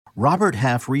Robert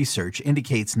Half research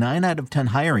indicates 9 out of 10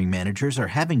 hiring managers are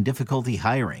having difficulty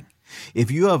hiring.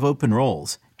 If you have open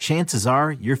roles, chances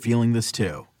are you're feeling this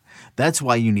too. That's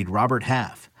why you need Robert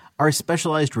Half. Our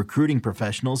specialized recruiting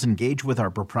professionals engage with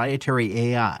our proprietary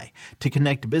AI to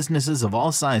connect businesses of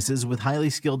all sizes with highly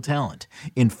skilled talent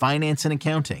in finance and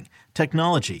accounting,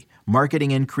 technology,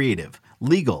 marketing and creative,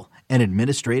 legal, and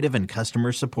administrative and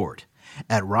customer support.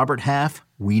 At Robert Half,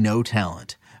 we know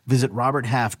talent. Visit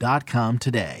roberthalf.com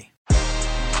today.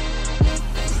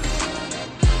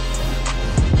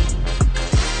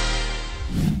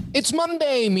 It's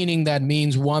Monday, meaning that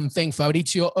means one thing.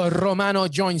 Fabrizio Romano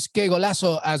joins Que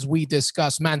Golazo as we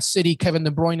discuss Man City, Kevin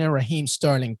De Bruyne, Raheem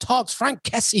Sterling talks. Frank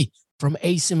Kessie from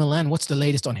AC Milan. What's the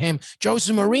latest on him?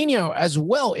 Jose Mourinho as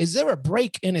well. Is there a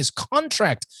break in his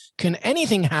contract? Can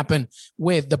anything happen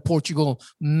with the Portugal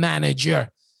manager?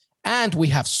 And we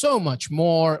have so much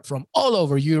more from all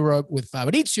over Europe with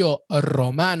Fabrizio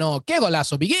Romano. Que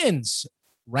Golazo begins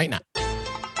right now.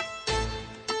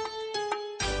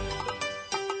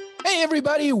 Hey,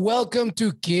 everybody. Welcome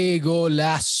to Que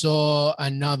Golazo.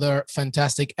 Another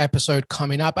fantastic episode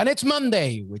coming up. And it's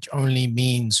Monday, which only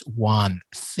means one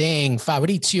thing.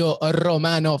 Fabrizio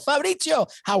Romano. Fabrizio,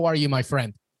 how are you, my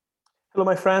friend? Hello,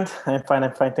 my friend. I'm fine.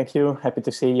 Thank you. Happy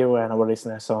to see you and our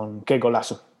listeners on Que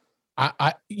Golazo.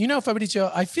 Fabrizio,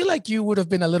 I feel like you would have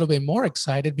been a little bit more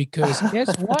excited because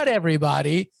guess what,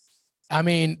 everybody? I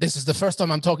mean, this is the first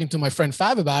time I'm talking to my friend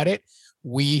Fab about it.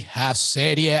 We have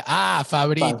Serie A,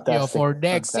 Fabrizio, for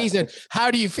next season. How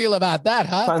do you feel about that,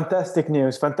 huh? Fantastic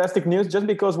news. Just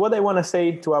because what I want to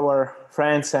say to our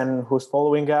friends and who's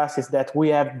following us is that we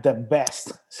have the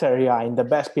best Serie A in the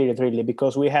best period, really,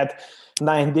 because we had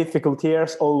 9 difficult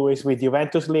years, always with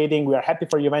Juventus leading. We are happy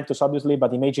for Juventus, obviously,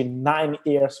 but imagine 9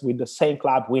 years with the same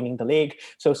club winning the league.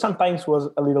 So sometimes was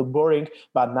a little boring,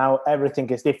 but now everything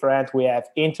is different. We have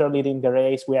Inter leading the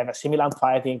race. We have AC Milan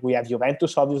fighting. We have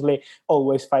Juventus, obviously,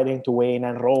 always fighting to win,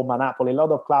 and Roma, Napoli, a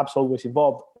lot of clubs always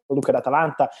involved. Look at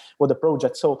Atalanta with the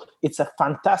project. So it's a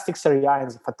fantastic Serie A and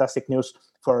it's fantastic news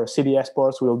for CBS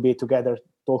Sports. We will be together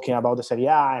talking about the Serie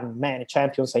A and many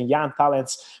champions and young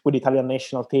talents with the Italian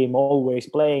national team always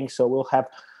playing. So we'll have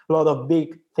a lot of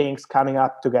big things coming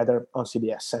up together on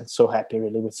CBS, and so happy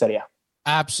really with Serie A.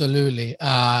 Absolutely.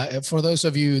 For those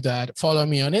of you that follow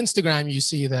me on Instagram, you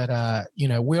see that,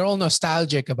 we're all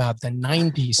nostalgic about the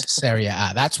 90s Serie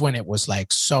A. That's when it was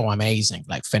like so amazing,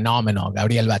 like phenomenal.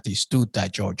 Gabriel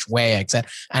Batistuta, George Weah, etc.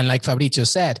 And like Fabrizio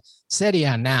said, Serie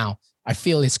A now, I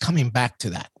feel it's coming back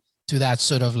to that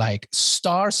sort of like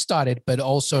star-studded, but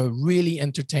also really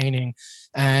entertaining.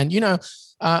 And,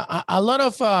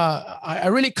 I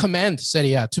really commend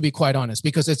Serie A, to be quite honest,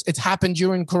 because it's happened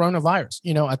during coronavirus,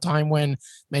 a time when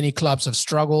many clubs have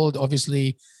struggled.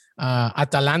 Obviously,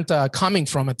 Atalanta coming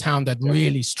from a town that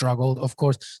really struggled, of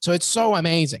course. So it's so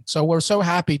amazing. So we're so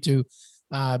happy to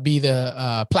be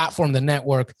the platform, the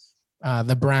network,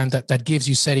 the brand that gives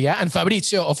you Serie A. And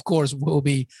Fabrizio, of course, will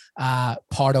be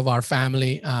part of our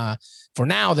family for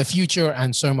now, the future,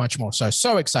 and so much more.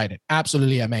 So excited.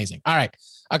 Absolutely amazing. All right.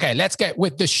 Okay, let's get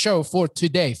with the show for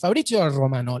today. Fabrizio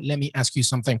Romano, let me ask you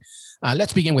something.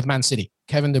 Let's begin with Man City.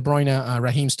 Kevin De Bruyne,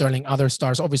 Raheem Sterling, other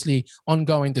stars, obviously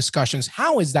ongoing discussions.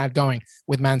 How is that going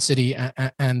with Man City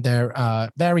and their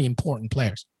very important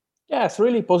players? Yes,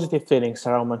 really positive feelings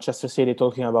around Manchester City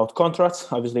talking about contracts.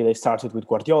 Obviously, they started with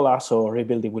Guardiola, so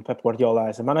rebuilding with Pep Guardiola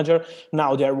as a manager.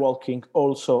 Now they're working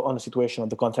also on the situation of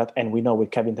the contract, and we know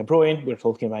with Kevin De Bruyne, we're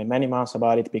talking by many months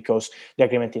about it because the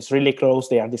agreement is really close.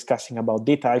 They are discussing about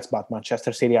details, but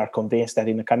Manchester City are convinced that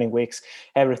in the coming weeks,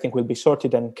 everything will be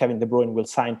sorted and Kevin De Bruyne will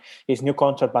sign his new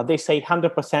contract. But they say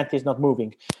 100% is not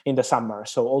moving in the summer.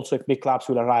 So also if big clubs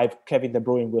will arrive, Kevin De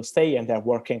Bruyne will stay, and they're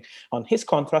working on his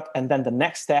contract. And then the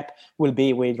next step will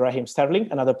be with Raheem Sterling,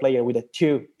 another player with a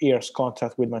 2 years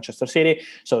contract with Manchester City.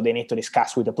 So they need to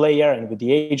discuss with the player and with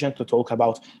the agent to talk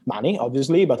about money,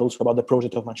 obviously, but also about the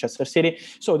project of Manchester City.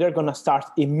 So they're going to start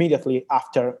immediately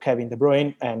after Kevin De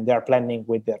Bruyne, and they're planning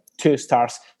with the 2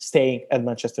 stars staying at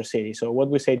Manchester City. So what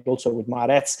we said also with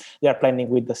Mahrez, they're planning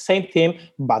with the same team,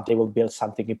 but they will build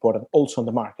something important also on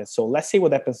the market. So let's see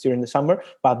what happens during the summer,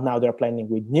 but now they're planning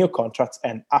with new contracts,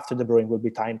 and after De Bruyne will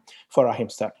be time for Raheem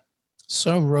Sterling.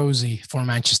 So rosy for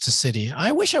Manchester City.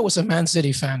 I wish I was a Man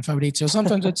City fan, Fabrizio.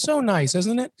 Sometimes it's so nice,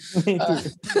 isn't it?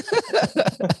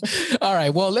 All right.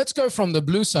 Well, let's go from the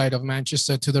blue side of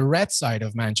Manchester to the red side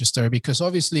of Manchester, because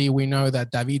obviously we know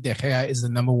that David De Gea is the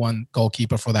number one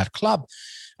goalkeeper for that club.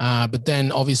 But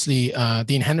then obviously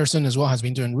Dean Henderson as well has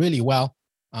been doing really well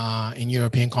in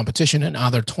European competition and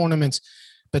other tournaments.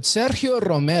 But Sergio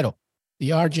Romero, the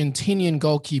Argentinian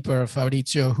goalkeeper,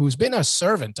 Fabrizio, who's been a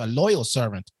servant, a loyal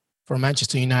servant for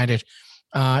Manchester United,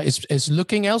 is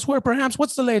looking elsewhere, perhaps.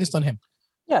 What's the latest on him?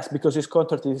 Yes, because his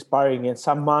contract is expiring in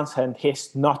some months and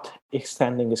he's not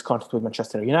extending his contract with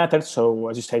Manchester United. So,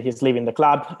 as you said, he's leaving the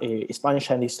club, Spanish,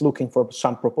 and he's looking for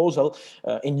some proposal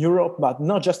in Europe, but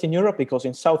not just in Europe, because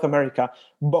in South America,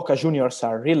 Boca Juniors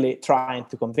are really trying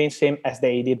to convince him, as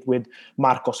they did with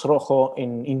Marcos Rojo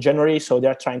in January. So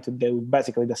they're trying to do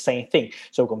basically the same thing.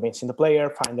 So convincing the player,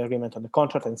 find the agreement on the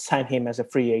contract, and sign him as a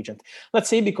free agent. Let's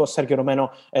see, because Sergio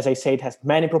Romano, as I said, has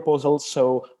many proposals.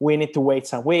 So we need to wait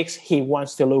some weeks. He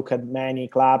wants to look at many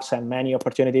clubs and many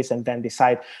opportunities and then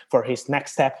decide for his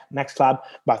next step, next club.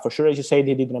 But for sure, as you said,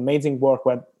 he did an amazing work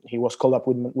when he was called up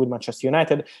with Manchester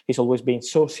United. He's always been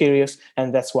so serious,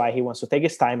 and that's why he wants to take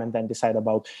his time and then decide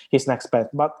about his next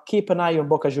bet. But keep an eye on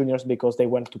Boca Juniors, because they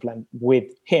want to plan with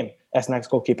him as next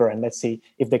goalkeeper, and let's see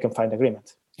if they can find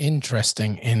agreement.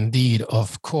 Interesting indeed,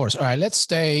 of course. All right, let's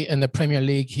stay in the Premier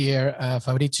League here,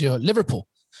 Fabrizio. Liverpool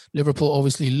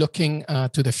obviously looking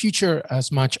to the future as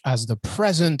much as the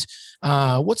present.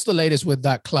 What's the latest with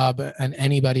that club and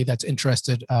anybody that's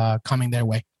interested coming their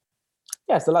way?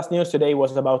 Yes, the last news today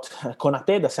was about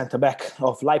Konate, the centre-back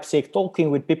of Leipzig.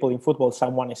 Talking with people in football,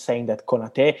 someone is saying that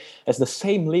Konate is the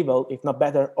same level, if not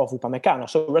better, of Upamecano.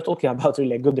 So we're talking about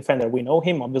really a good defender. We know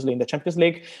him, obviously, in the Champions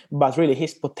League, but really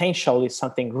his potential is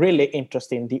something really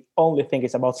interesting. The only thing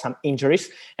is about some injuries,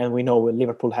 and we know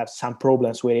Liverpool have some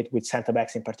problems with it, with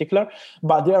centre-backs in particular,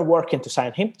 but they are working to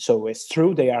sign him. So it's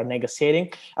true, they are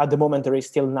negotiating. At the moment, there is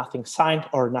still nothing signed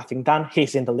or nothing done.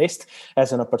 He's in the list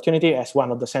as an opportunity, as one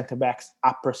of the centre-backs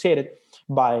appreciated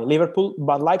by Liverpool,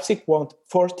 but Leipzig want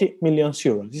 40 million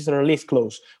euros. This is the release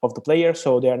clause of the player,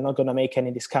 so they are not going to make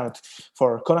any discount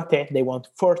for Konate. They want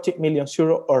 40 million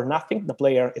euro or nothing. The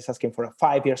player is asking for a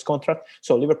 5 years contract,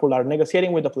 so Liverpool are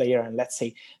negotiating with the player, and let's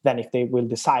see then if they will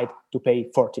decide to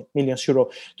pay 40 million euro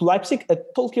to Leipzig.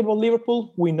 Talking about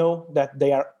Liverpool, we know that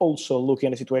they are also looking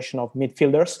at the situation of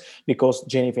midfielders, because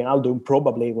Gini Wijnaldum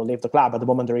probably will leave the club. At the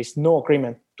moment, there is no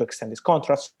agreement to extend his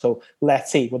contract, so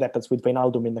let's see what happens with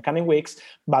Wijnaldum in the coming weeks.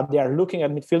 But they are looking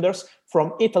at midfielders.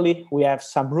 From Italy, we have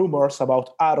some rumors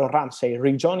about Aaron Ramsey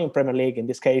rejoining Premier League, in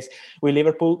this case with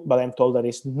Liverpool, but I'm told that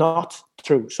is not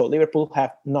true. So Liverpool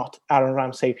have not Aaron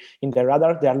Ramsey in their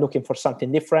radar. They are looking for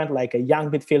something different, like a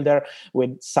young midfielder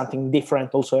with something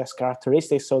different also as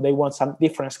characteristics. So they want some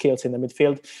different skills in the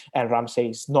midfield, and Ramsey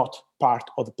is not part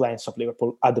of the plans of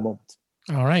Liverpool at the moment.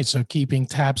 All right, so keeping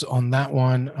tabs on that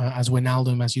one, as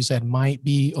Wijnaldum, as you said, might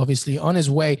be obviously on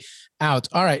his way out.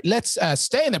 All right, let's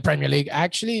stay in the Premier League,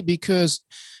 actually, because,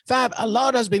 Fab, a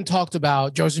lot has been talked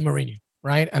about Jose Mourinho,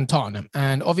 right, and Tottenham.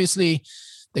 And obviously,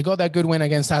 they got that good win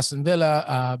against Aston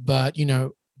Villa, but, you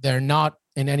know, they're not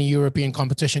in any European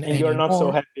competition and anymore. You're not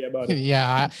so happy about it.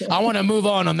 Yeah, I want to move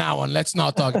on that one. Let's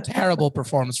not talk. Terrible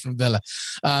performance from Villa.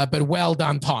 But well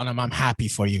done, Tottenham. I'm happy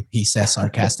for you, he says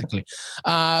sarcastically.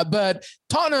 But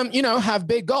Tottenham, you know, have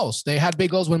big goals. They had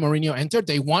big goals when Mourinho entered.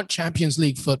 They want Champions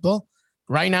League football.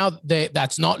 Right now,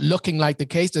 that's not looking like the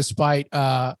case, despite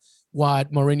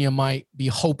what Mourinho might be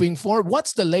hoping for.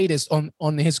 What's the latest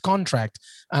on his contract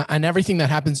and everything that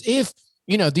happens if,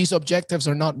 you know, these objectives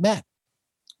are not met?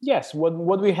 Yes,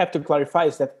 what we have to clarify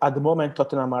is that at the moment,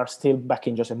 Tottenham are still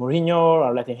backing Jose Mourinho,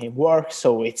 are letting him work.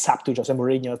 So it's up to Jose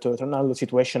Mourinho to turn around the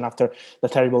situation after the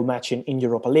terrible match in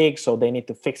Europa League. So they need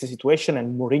to fix the situation,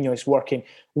 and Mourinho is working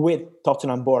with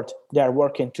Tottenham board. They are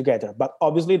working together, but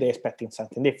obviously they're expecting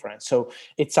something different. So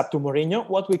it's up to Mourinho.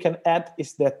 What we can add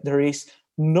is that there is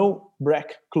no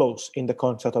break clause in the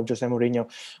contract of Jose Mourinho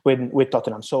with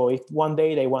Tottenham. So if one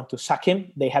day they want to sack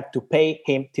him, they have to pay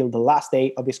him till the last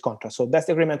day of his contract. So that's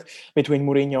the agreement between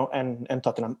Mourinho and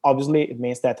Tottenham. Obviously, it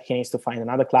means that he needs to find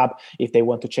another club if they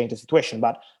want to change the situation.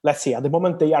 But let's see. At the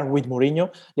moment, they are with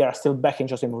Mourinho. They are still backing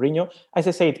Jose Mourinho. As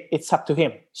I said, it's up to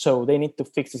him. So they need to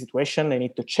fix the situation. They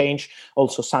need to change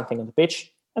also something on the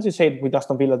pitch. As you said, with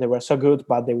Aston Villa, they were so good,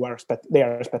 but they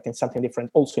are expecting something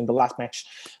different also in the last match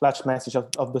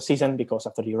of the season, because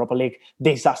after the Europa League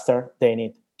disaster, they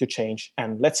need to change.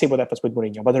 And let's see what happens with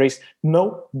Mourinho. But there is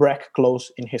no break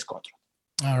clause in his contract.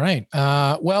 All right.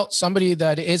 Well, somebody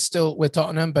that is still with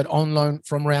Tottenham, but on loan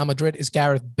from Real Madrid, is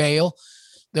Gareth Bale.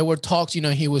 There were talks, you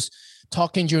know, he was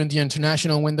talking during the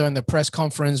international window in the press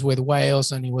conference with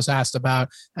Wales, and he was asked about,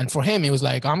 and for him, he was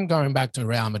like, I'm going back to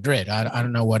Real Madrid. I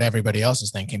don't know what everybody else is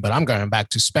thinking, but I'm going back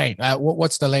to Spain.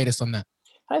 What's the latest on that?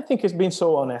 I think he's been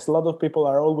so honest. A lot of people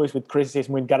are always with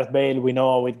criticism with Gareth Bale, we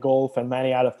know, with golf and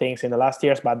many other things in the last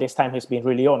years, but this time he's been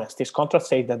really honest. His contract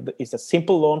says that it's a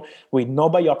simple loan with no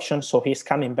buy option, so he's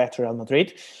coming back to Real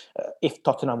Madrid if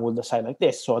Tottenham will decide like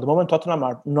this. So at the moment, Tottenham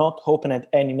are not open at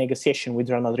any negotiation with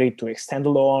Real Madrid to extend the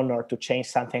loan or to change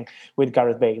something with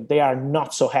Gareth Bale. They are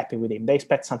not so happy with him. They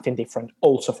expect something different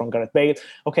also from Gareth Bale.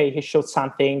 Okay, he showed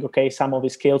something, okay, some of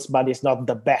his skills, but he's not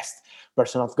the best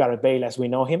version of Gareth Bale as we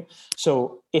know him.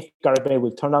 So if Gareth Bale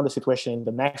will turn down the situation in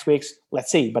the next weeks,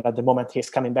 let's see. But at the moment, he's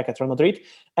coming back at Real Madrid.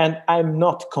 And I'm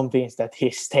not convinced that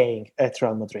he's staying at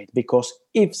Real Madrid, because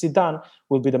if Zidane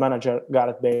will be the manager,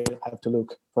 Gareth Bale will have to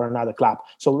look for another club.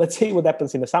 So let's see what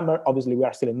happens in the summer. Obviously, we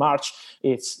are still in March.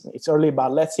 It's early,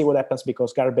 but let's see what happens,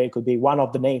 because Gareth Bale could be one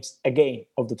of the names again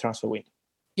of the transfer window.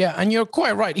 Yeah, and you're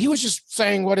quite right. He was just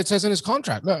saying what it says in his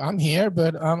contract. Look, I'm here,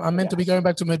 but I'm meant to be going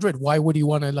back to Madrid. Why would he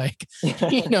want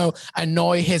to,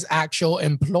 annoy his actual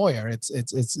employer?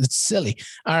 It's silly.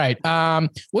 All right,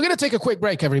 we're gonna take a quick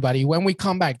break, everybody. When we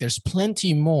come back, there's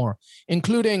plenty more,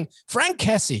 including Franck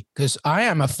Kessie, because I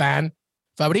am a fan.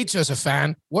 Fabrizio's a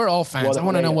fan. We're all fans. I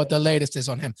want to know what the latest is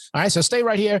on him. All right, so stay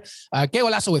right here. Que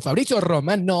Golazo with Fabrizio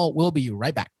Romano. We'll be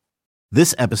right back.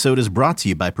 This episode is brought to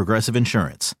you by Progressive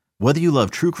Insurance. Whether you love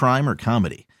true crime or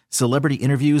comedy, celebrity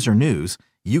interviews or news,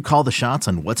 you call the shots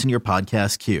on what's in your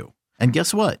podcast queue. And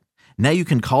guess what? Now you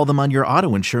can call them on your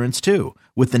auto insurance too,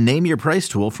 with the Name Your Price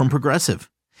tool from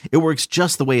Progressive. It works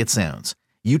just the way it sounds.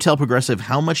 You tell Progressive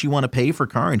how much you want to pay for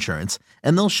car insurance,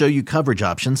 and they'll show you coverage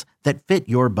options that fit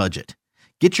your budget.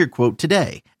 Get your quote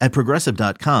today at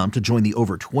Progressive.com to join the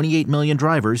over 28 million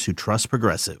drivers who trust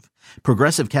Progressive.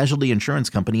 Progressive Casualty Insurance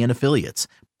Company and Affiliates.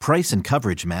 Price and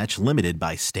coverage match limited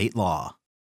by state law.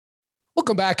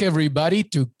 Welcome back, everybody,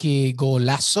 to Que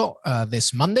Golazo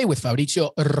this Monday with Fabrizio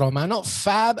Romano.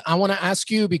 Fab, I want to ask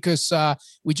you, because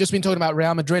we've just been talking about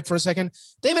Real Madrid for a second.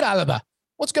 David Alaba,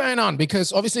 what's going on?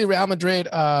 Because obviously Real Madrid,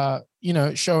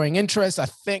 showing interest. I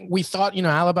think we thought,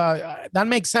 Alaba, that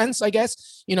makes sense, I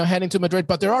guess, heading to Madrid.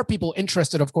 But there are people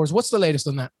interested, of course. What's the latest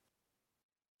on that?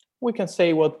 We can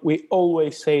say what we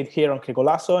always said here on Que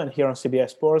Golazo and here on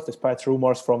CBS Sports, despite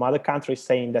rumors from other countries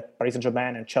saying that Paris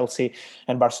Saint-Germain and Chelsea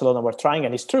and Barcelona were trying.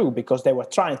 And it's true, because they were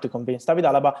trying to convince David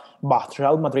Alaba, but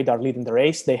Real Madrid are leading the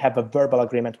race. They have a verbal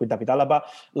agreement with David Alaba.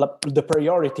 The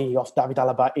priority of David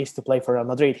Alaba is to play for Real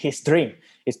Madrid. His dream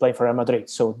is playing for Real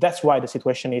Madrid. So that's why the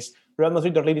situation is Real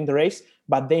Madrid are leading the race,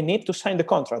 but they need to sign the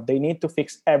contract. They need to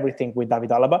fix everything with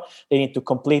David Alaba. They need to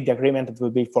complete the agreement that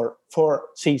will be for 4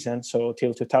 seasons, so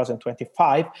till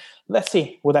 2025. Let's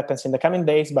see what happens in the coming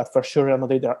days, but for sure Real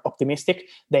Madrid are optimistic.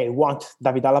 They want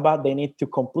David Alaba. They need to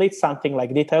complete something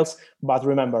like details, but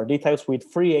remember, details with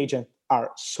free agent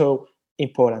are so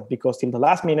important, because till the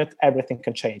last minute, everything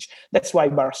can change. That's why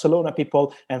Barcelona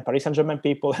people and Paris Saint-Germain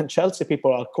people and Chelsea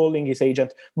people are calling his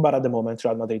agent. But at the moment,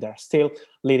 Real Madrid are still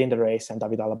leading the race, and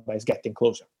David Alaba is getting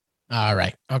closer. All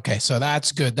right. Okay. So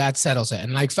that's good. That settles it.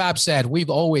 And like Fab said,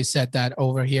 we've always said that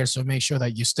over here. So make sure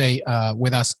that you stay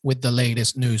with us with the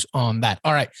latest news on that.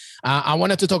 All right. I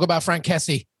wanted to talk about Franck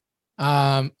Kessie.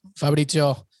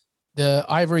 Fabrizio, the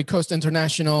Ivory Coast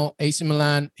international, AC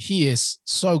Milan, he is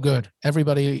so good.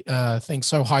 Everybody thinks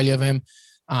so highly of him.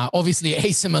 Obviously,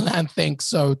 AC Milan thinks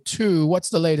so too. What's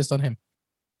the latest on him?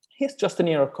 He's just a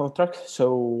year contract,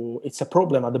 so it's a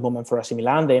problem at the moment for AC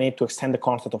Milan. They need to extend the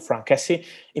contract of Franck Kessie.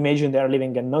 Imagine they're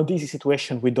living in no easy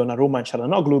situation with Donnarumma and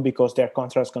Çalhanoğlu, because their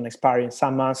contract is going to expire in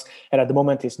some months, and at the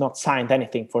moment it's not signed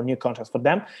anything for new contracts for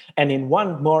them. And in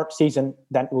one more season,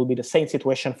 that will be the same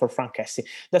situation for Franck Kessie.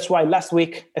 That's why last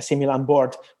week, AC Milan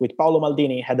board with Paolo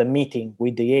Maldini had a meeting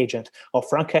with the agent of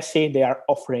Franck Kessie. They are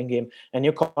offering him a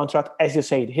new contract. As you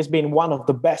said, he's been one of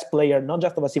the best players, not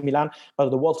just of AC Milan, but of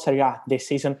the World Serie A this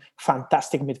season.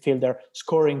 Fantastic midfielder,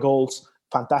 scoring goals,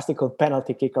 fantastic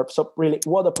penalty kicker. So really,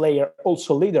 what a player,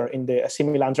 also leader in the AC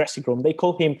Milan dressing room. They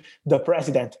call him the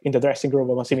president in the dressing room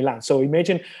of AC Milan. So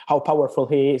imagine how powerful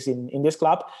he is in this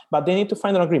club. But they need to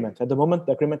find an agreement. At the moment,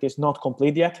 the agreement is not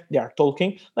complete yet. They are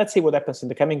talking. Let's see what happens in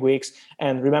the coming weeks.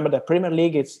 And remember, the Premier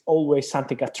League is always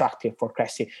something attractive for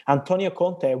Kessie. Antonio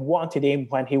Conte wanted him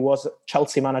when he was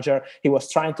Chelsea manager. He was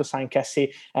trying to sign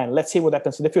Kessie. And let's see what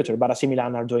happens in the future. But AC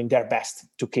Milan are doing their best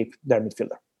to keep their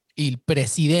midfielder. Il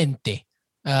presidente.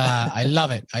 I love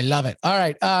it. I love it. All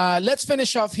right. Let's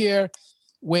finish off here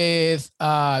with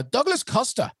Douglas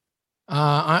Costa.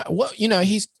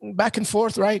 He's back and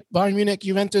forth, right? Bayern Munich,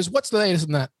 Juventus. What's the latest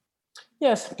on that?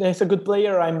 Yes, he's a good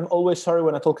player. I'm always sorry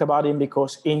when I talk about him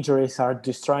because injuries are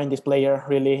destroying this player.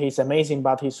 Really, he's amazing,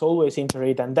 but he's always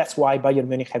injured. And that's why Bayern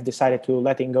Munich have decided to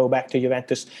let him go back to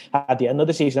Juventus at the end of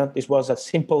the season. This was a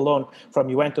simple loan from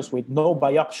Juventus with no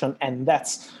buy option. And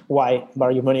that's why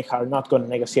Bayern Munich are not going to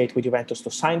negotiate with Juventus to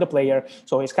sign the player.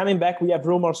 So he's coming back. We have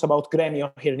rumors about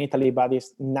Gremio here in Italy, but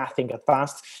it's nothing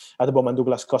advanced. At the moment,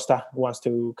 Douglas Costa wants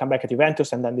to come back at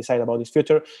Juventus and then decide about his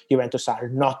future. Juventus are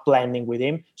not planning with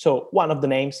him. So one of the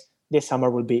names this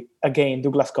summer will be, again,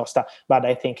 Douglas Costa. But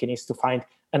I think he needs to find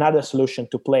another solution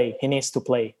to play. He needs to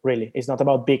play, really. It's not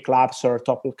about big clubs or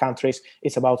top countries.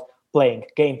 It's about playing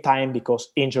game time because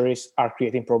injuries are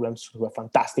creating problems to a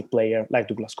fantastic player like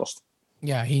Douglas Costa.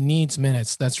 Yeah, he needs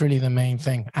minutes. That's really the main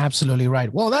thing. Absolutely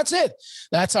right. Well, that's it.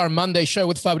 That's our Monday show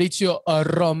with Fabrizio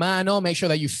Romano. Make sure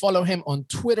that you follow him on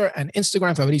Twitter and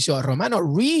Instagram, Fabrizio Romano.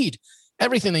 Read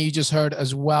everything that you just heard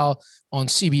as well on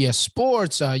CBS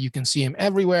Sports. You can see him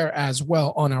everywhere as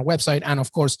well on our website. And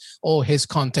of course, all his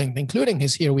content, including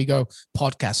his Here We Go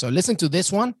podcast. So listen to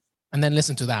this one and then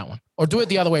listen to that one, or do it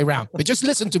the other way around, but just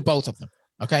listen to both of them.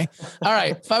 Okay. All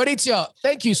right. Fabrizio,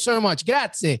 thank you so much.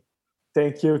 Grazie.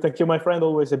 Thank you, my friend.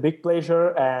 Always a big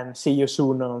pleasure. And see you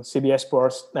soon on CBS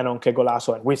Sports and on Che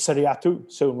Golasso. And with Serie A too.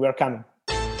 Soon, we're coming.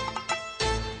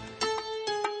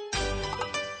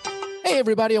 Hey,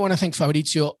 everybody. I want to thank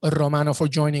Fabrizio Romano for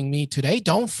joining me today.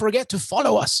 Don't forget to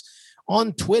follow us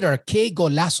on Twitter, Che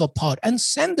Golasso Pod, and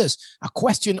send us a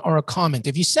question or a comment.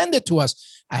 If you send it to us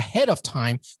ahead of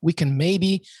time, we can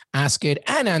maybe ask it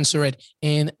and answer it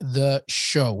in the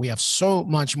show. We have so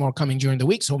much more coming during the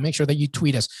week, so make sure that you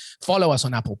tweet us. Follow us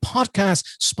on Apple Podcasts,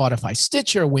 Spotify,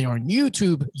 Stitcher. We are on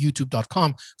YouTube,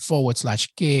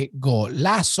 youtube.com/Che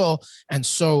Golasso, and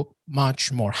so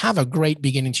much more. Have a great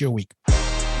beginning to your week.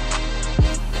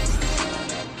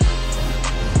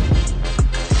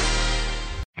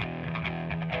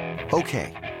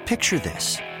 Okay, picture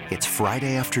this. It's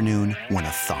Friday afternoon when a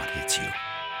thought hits you.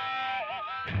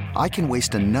 I can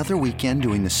waste another weekend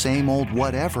doing the same old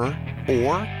whatever,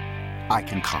 or I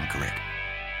can conquer it.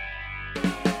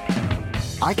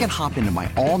 I can hop into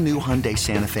my all-new Hyundai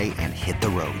Santa Fe and hit the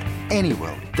road. Any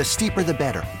road. The steeper, the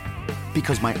better.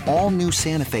 Because my all-new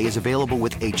Santa Fe is available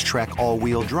with H-Track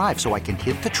all-wheel drive, so I can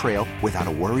hit the trail without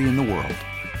a worry in the world.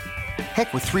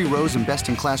 Heck, with 3 rows and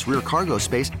best-in-class rear cargo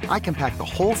space, I can pack the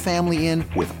whole family in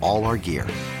with all our gear.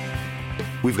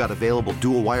 We've got available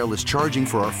dual wireless charging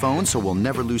for our phones, so we'll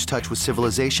never lose touch with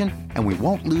civilization, and we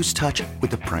won't lose touch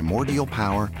with the primordial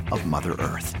power of Mother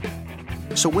Earth.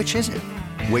 So which is it?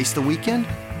 Waste the weekend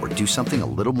or do something a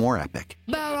little more epic?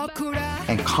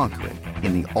 And conquer it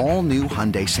in the all-new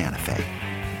Hyundai Santa Fe.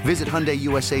 Visit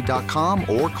HyundaiUSA.com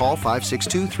or call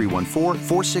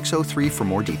 562-314-4603 for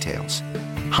more details.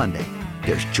 Hyundai,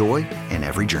 there's joy in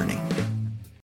every journey.